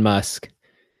Elon Musk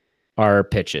our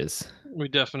pitches. We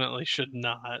definitely should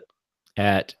not.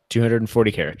 At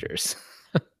 240 characters.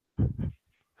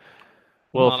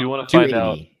 Well, if you want to find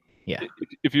out, yeah,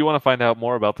 if you want to find out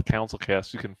more about the council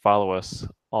cast, you can follow us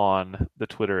on the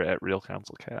Twitter at Real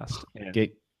Council Cast. And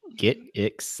get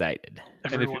excited.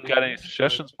 And if you've got any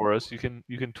suggestions for us, you can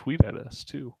tweet at us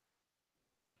too,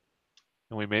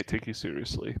 and we may take you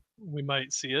seriously. We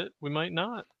might see it. We might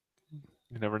not.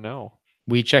 You never know.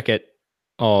 We check it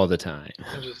all the time.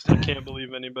 I can't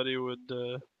believe anybody would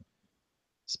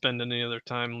spend any other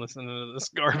time listening to this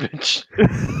garbage.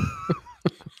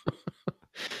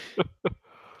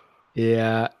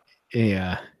 Yeah.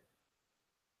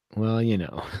 Well,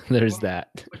 there's that.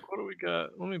 Like, what do we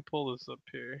got? Let me pull this up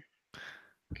here.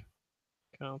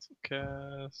 Council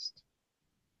cast.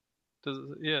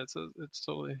 It says it's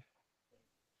totally.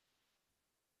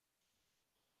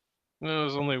 No,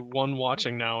 there's only one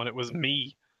watching now, and it was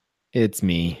me. It's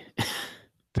me.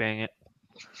 Dang it.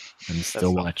 I'm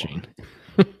still watching.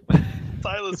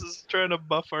 Silas is trying to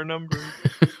buff our numbers.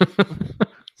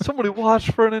 Somebody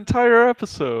watched for an entire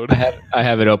episode. I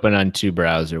have it open on 2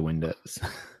 browser windows.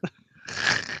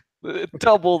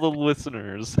 Double the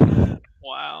listeners.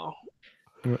 Wow.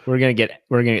 We're gonna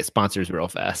get sponsors real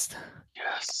fast.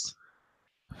 Yes.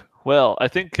 Well, I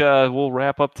think we'll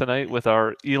wrap up tonight with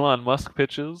our Elon Musk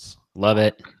pitches. Love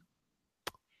it.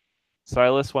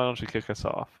 Silas, why don't you kick us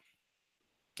off?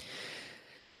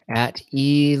 At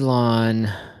Elon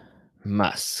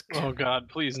Musk. Oh God,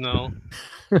 please no.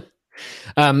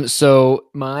 So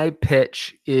my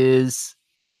pitch is,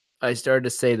 I started to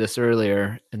say this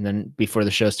earlier, and then before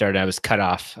the show started, I was cut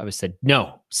off. I was said,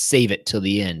 no, save it till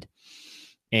the end.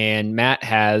 And Matt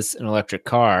has an electric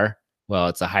car. Well,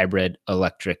 it's a hybrid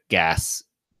electric gas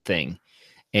thing.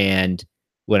 And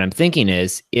what I'm thinking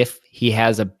is, if he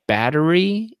has a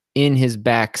battery in his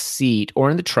back seat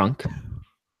or in the trunk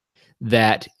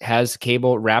that has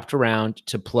cable wrapped around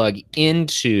to plug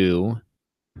into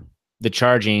the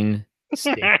charging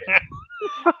station.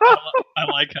 I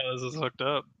like how this is hooked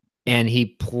up. And he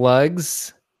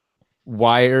plugs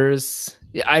wires.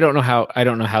 I don't know how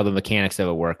the mechanics of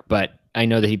it work, but I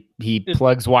know that he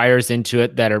plugs wires into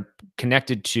it that are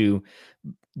connected to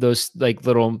those like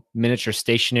little miniature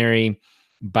stationary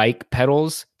bike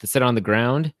pedals that sit on the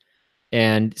ground.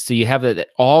 And so you have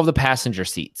all the passenger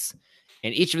seats,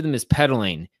 and each of them is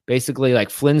pedaling basically like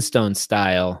Flintstone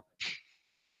style,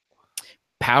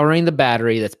 powering the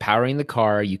battery that's powering the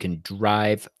car. You can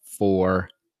drive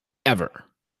forever.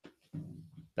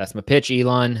 That's my pitch,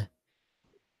 Elon.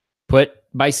 Put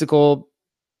bicycle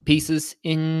pieces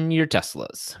in your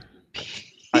Teslas.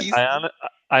 I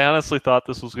honestly thought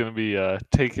this was going to be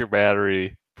take your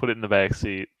battery, put it in the back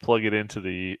seat, plug it into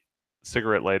the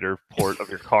cigarette lighter port of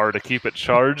your car to keep it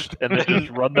charged, and then just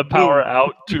run the power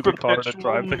out to the car to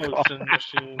drive the car.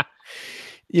 Machine.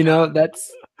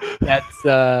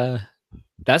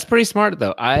 That's pretty smart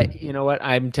though.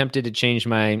 I'm tempted to change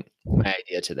my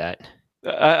idea to that.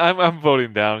 I'm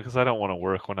voting down because I don't want to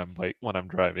work when I'm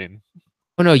driving.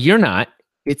 Oh no, you're not.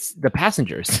 It's the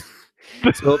passengers.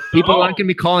 So people aren't going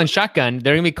to be calling shotgun.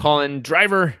 They're going to be calling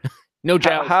driver. No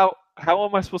job. How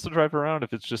am I supposed to drive around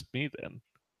if it's just me then?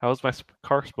 How is my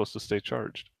car supposed to stay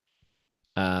charged?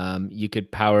 You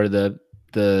could power you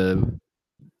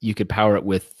could power it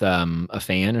with a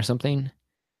fan or something.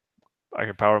 I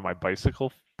can power my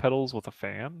bicycle pedals with a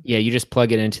fan? Yeah, you just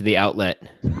plug it into the outlet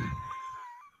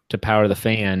to power the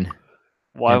fan.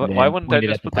 Why wouldn't I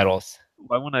just put pedals?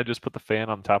 Why wouldn't I just put the fan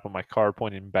on top of my car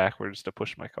pointing backwards to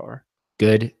push my car?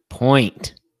 Good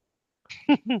point.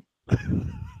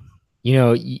 You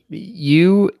know,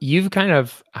 you've kind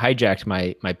of hijacked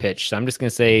my pitch. So I'm just gonna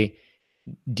say,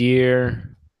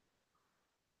 dear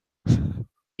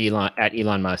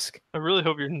Elon Musk. I really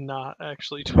hope you're not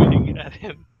actually tweeting at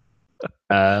him.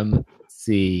 Let's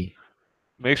see.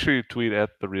 Make sure you tweet at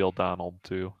the real Donald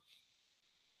too.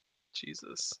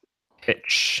 Jesus.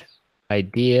 Pitch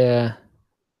idea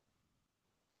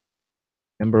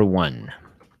number 1.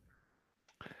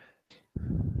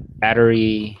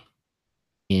 Battery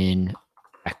in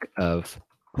back of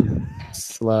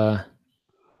Tesla.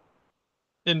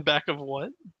 In back of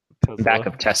what? Tesla. Back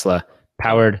of Tesla,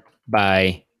 powered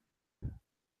by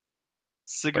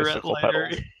Cigarette Bicycle lighter.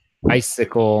 pedals.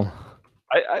 bicycle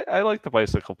I like the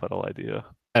bicycle pedal idea.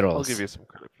 pedals. I'll give you some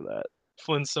credit for that.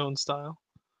 Flintstone style.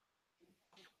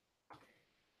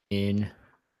 In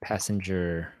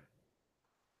passenger.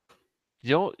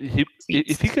 You know,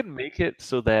 if he could make it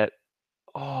so that,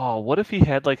 what if he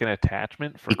had like an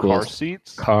attachment for car Equals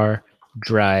seats? Car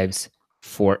drives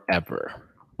forever.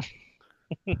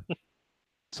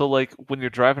 So like when you're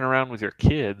driving around with your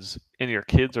kids and your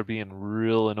kids are being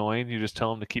real annoying, you just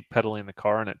tell them to keep pedaling the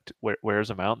car and it wears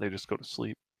them out and they just go to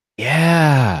sleep.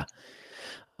 Yeah.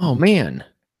 Oh man,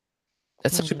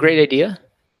 that's such a great idea.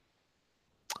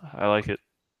 I like it.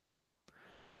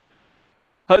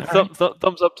 right.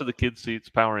 Thumbs up to the kid seats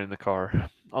powering the car.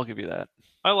 I'll give you that.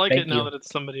 I like Thank it now you. that it's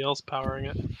somebody else powering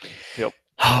it.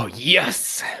 Oh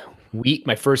yes,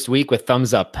 my first week with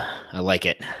thumbs up. I like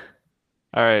it.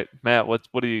 All right, Matt, what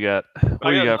do you got?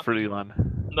 What do you got for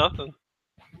Elon? Nothing.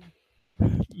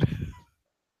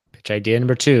 Pitch idea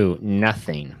number 2.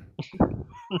 Nothing.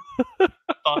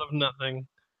 Thought of nothing.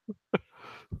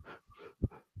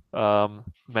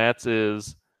 Matt's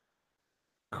is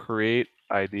create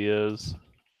ideas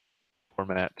for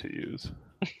Matt to use.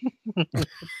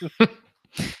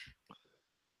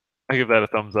 I give that a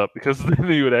thumbs up because then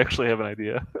you would actually have an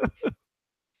idea.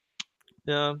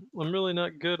 Yeah, I'm really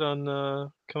not good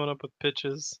on coming up with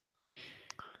pitches.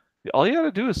 All you got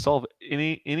to do is solve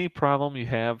any problem you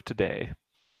have today.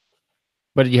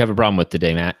 What did you have a problem with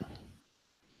today, Matt?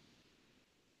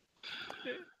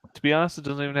 To be honest, it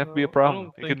doesn't even have to be a I problem.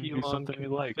 don't It think can be Elon something can you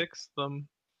like. fix them.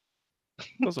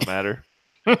 Doesn't matter.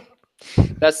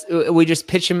 We just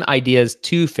pitch him ideas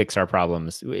to fix our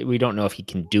problems. We don't know if he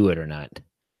can do it or not.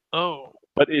 Oh,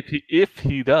 But if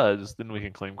he does, then we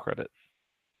can claim credit.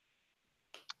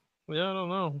 yeah, I don't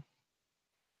know.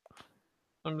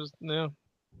 I'm just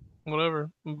whatever.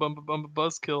 I'm a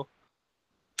buzzkill.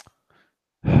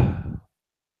 I'm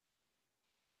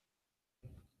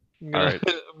gonna, Alright.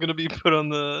 I'm gonna be put on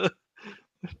the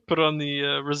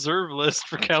reserve list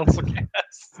for council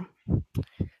cast.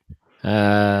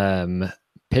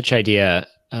 Pitch idea.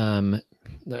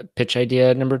 Pitch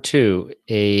idea number 2.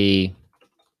 A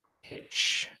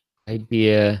pitch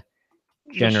idea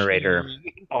generator.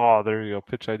 Machine. Oh, there you go.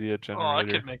 Pitch idea Oh, I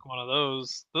generator. could make one of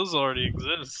those. Those already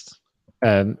exist.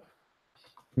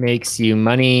 Makes you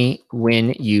money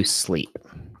when you sleep.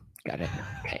 Got it.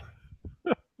 Okay.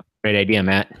 Great idea,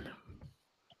 Matt.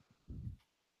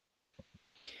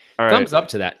 All right. Thumbs up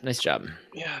to that. Nice job.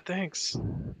 Yeah, thanks.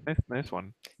 Nice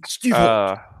one.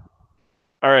 All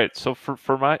right. So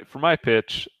for my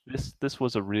pitch, this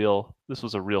was a real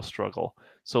struggle.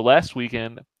 So last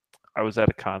weekend, I was at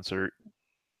a concert,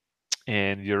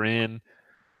 and you're in.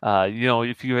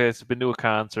 If you guys have been to a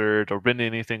concert or been to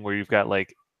anything where you've got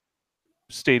like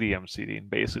stadium seating,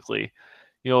 basically,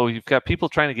 you've got people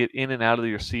trying to get in and out of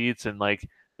your seats, and like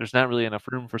there's not really enough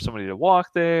room for somebody to walk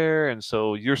there, and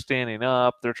so you're standing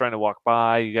up. They're trying to walk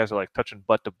by. You guys are like touching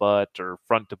butt to butt or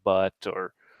front to butt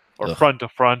or Ugh. front to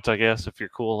front, I guess, if you're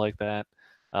cool like that.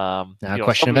 Now,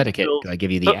 question of etiquette: do I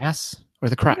give you the ass or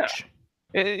the crotch?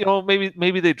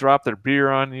 Maybe they drop their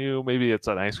beer on you. Maybe it's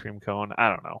an ice cream cone. I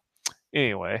don't know.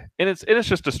 Anyway, and it's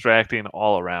just distracting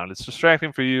all around. It's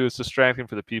distracting for you. It's distracting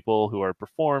for the people who are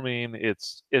performing.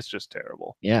 It's just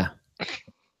terrible. Yeah.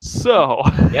 So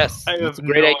Yes, I that's a have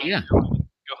great no idea.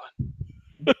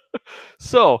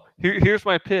 So here's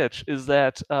my pitch: is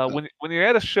that when you're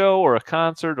at a show or a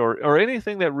concert or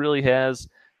anything that really has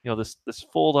this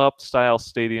fold up style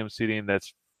stadium seating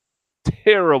that's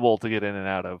terrible to get in and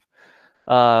out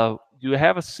of, you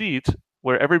have a seat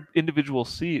where every individual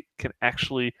seat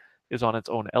is on its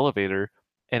own elevator,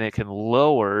 and it can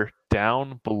lower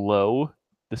down below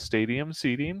the stadium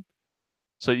seating,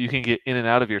 so you can get in and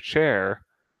out of your chair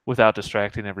without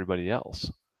distracting everybody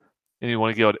else. And you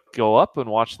want to go up and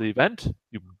watch the event,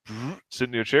 you sit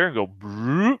in your chair and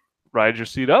go ride your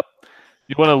seat up.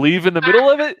 You want to leave in the middle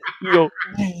of it, you go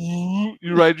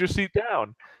you ride your seat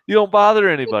down. You don't bother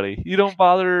anybody. You don't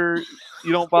bother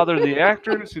the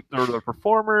actors or the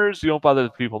performers. You don't bother the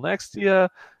people next to you.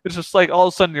 It's just like all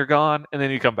of a sudden you're gone and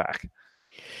then you come back.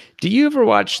 Do you ever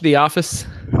watch The Office?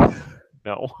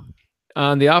 No.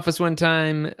 On The Office one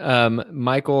time,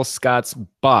 Michael Scott's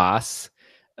boss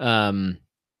ends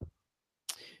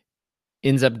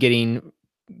up getting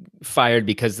fired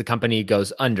because the company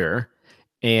goes under,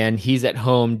 and he's at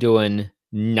home doing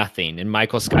nothing. And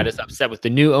Michael Scott is upset with the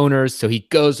new owners, so he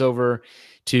goes over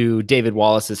to David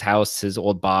Wallace's house, his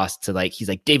old boss, he's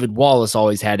like, David Wallace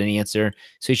always had an answer.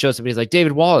 So he shows up and he's like,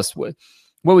 David Wallace, what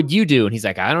would you do? And he's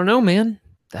like, I don't know, man.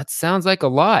 That sounds like a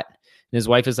lot. And his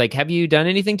wife is like, have you done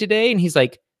anything today? And he's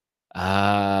like,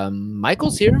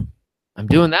 Michael's here. I'm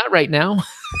doing that right now.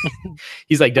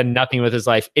 He's like done nothing with his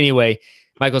life. Anyway,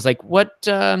 Michael's like, what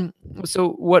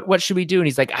should we do? And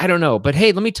he's like, I don't know. But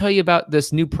hey, let me tell you about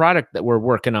this new product that we're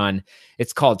working on.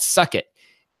 It's called Suck It.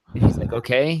 And he's like,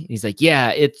 okay. And he's like, yeah,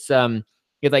 it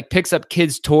like picks up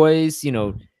kids' toys,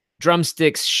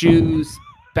 drumsticks, shoes,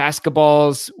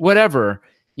 basketballs, whatever,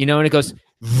 and it goes,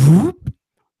 whoop,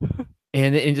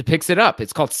 and it picks it up.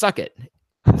 It's called Suck It.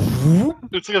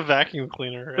 It's like a vacuum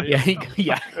cleaner, right?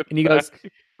 Yeah. And he goes,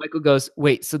 Michael goes,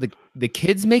 wait, so the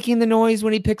kid's making the noise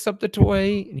when he picks up the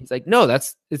toy? And he's like, no,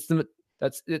 it's the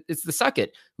Suck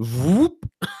It. Whoop.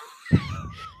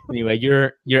 Anyway,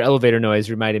 your elevator noise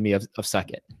reminded me of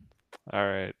Suck It. All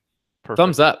right. Perfect.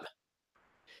 Thumbs up.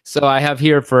 So I have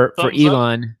here for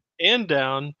Elon. And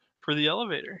down for the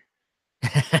elevator.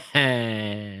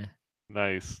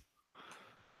 Nice.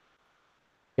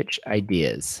 Pitch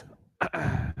ideas.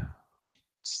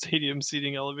 Stadium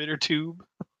seating elevator tube.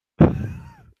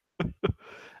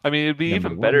 I mean, it'd be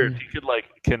even better if you could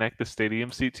connect the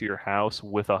stadium seat to your house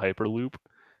with a Hyperloop,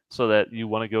 so that you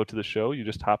want to go to the show, you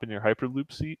just hop in your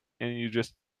Hyperloop seat and you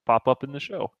just pop up in the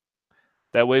show.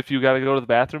 That way, if you got to go to the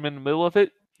bathroom in the middle of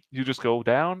it, you just go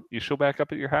down, you show back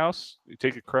up at your house, you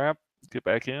take a crap, get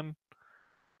back in,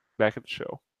 back at the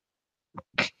show.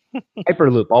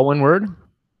 Hyperloop, all one word?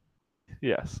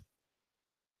 Yes.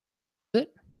 Is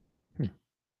it?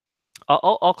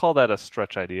 I'll call that a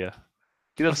stretch idea.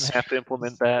 He doesn't have to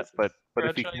implement that, but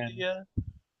if he can. Idea?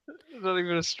 It's not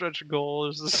even a stretch goal.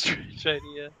 It's a stretch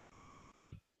idea.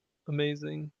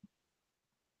 Amazing.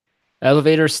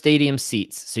 Elevator stadium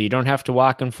seats, so you don't have to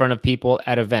walk in front of people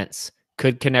at events.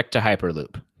 Could connect to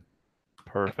Hyperloop.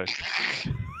 Perfect.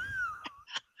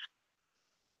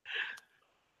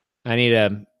 I need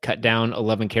to cut down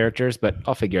 11 characters, but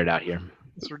I'll figure it out here.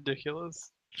 It's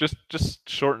ridiculous. Just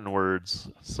shorten words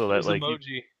so that There's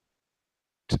emoji.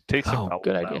 Take some vowels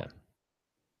good out. idea.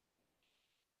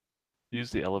 Use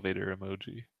the elevator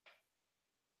emoji.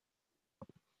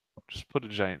 Just put a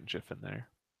giant GIF in there.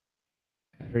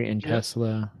 Battery and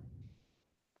Tesla.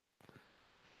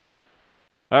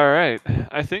 All right.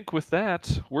 I think with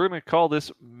that, we're going to call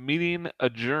this meeting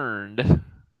adjourned.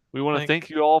 We want to thank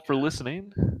you all for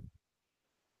listening.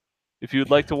 If you'd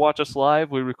like to watch us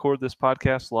live, we record this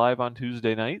podcast live on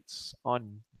Tuesday nights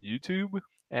on YouTube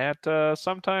at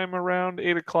sometime around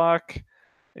 8 o'clock.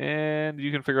 And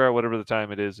you can figure out whatever the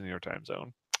time it is in your time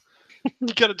zone.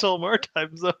 You got to tell them our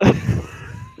time zone.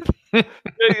 You'll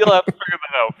have to figure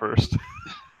that out first.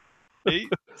 8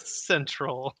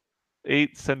 Central.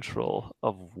 8 Central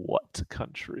of what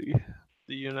country?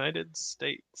 The United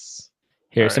States.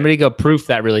 Here, somebody go proof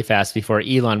that really fast before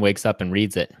Elon wakes up and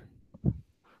reads it.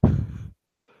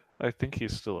 I think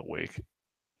he's still awake.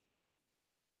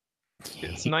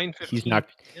 It's 9:15.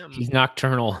 He's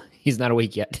nocturnal. He's not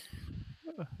awake yet.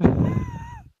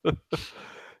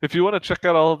 If you want to check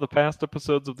out all of the past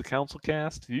episodes of the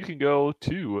Councilcast, you can go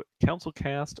to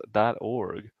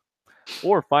councilcast.org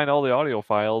or find all the audio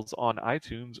files on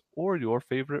iTunes or your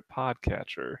favorite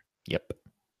podcatcher. Yep.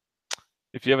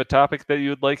 If you have a topic that you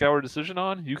would like our decision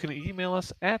on, you can email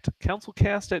us at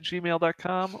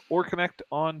councilcast@gmail.com or connect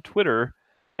on Twitter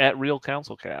at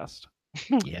RealCouncilcast.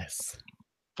 Yes.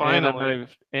 Finally.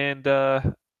 And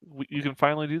you can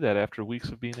finally do that after weeks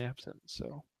of being absent.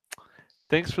 So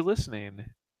thanks for listening,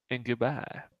 and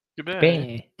goodbye. Goodbye.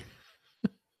 Bye.